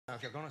Now,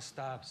 if you're gonna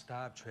stab,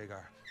 stab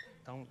trigger.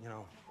 Don't, you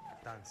know,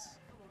 dance.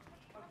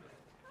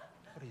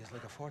 What are you,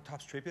 like a Four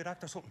Tops tribute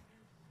act or something?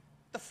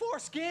 The Four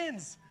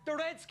Skins! The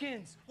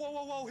Redskins! Whoa,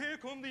 whoa, whoa, here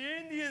come the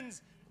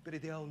Indians! Bit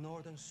of the old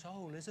Northern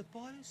soul, is it,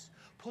 boys?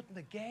 Putting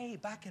the gay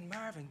back in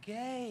Marvin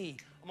Gaye.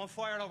 I'm on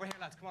fire over here,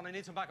 lads. Come on, I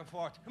need some back and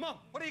forth. Come on,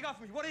 what do you got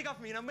for me? What do you got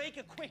for me? Now make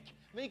it quick.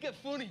 Make it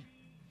funny.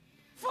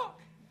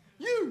 Fuck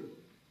you!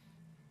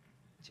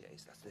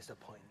 Jeez, that's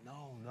disappointing.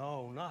 No,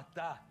 no, not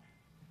that.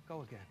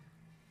 Go again.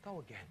 Go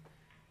again.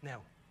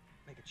 Now,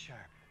 make it sharp.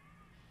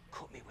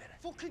 Cut me with it.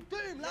 Fucking do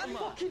him, lad.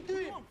 Fucking do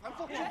him. I'm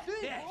fucking do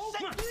him. Yeah. Oh,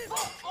 Come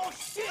on. oh,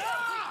 shit.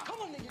 Ah!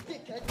 Come on, then, you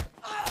dickhead.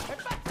 Ah! My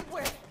back's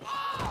away.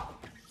 Ah!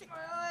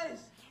 My eyes.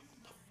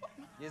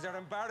 Yous are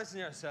embarrassing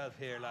yourself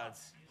here,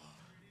 lads.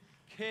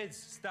 Kids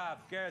stab,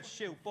 girls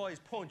shoot, boys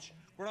punch,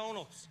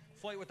 grown-ups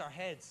fight with their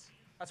heads.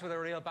 That's where the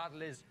real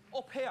battle is.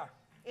 Up here,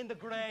 in the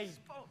grey.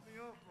 Spoke me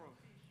up, bro.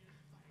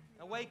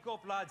 Now wake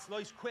up, lads.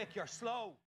 Life's quick, you're slow.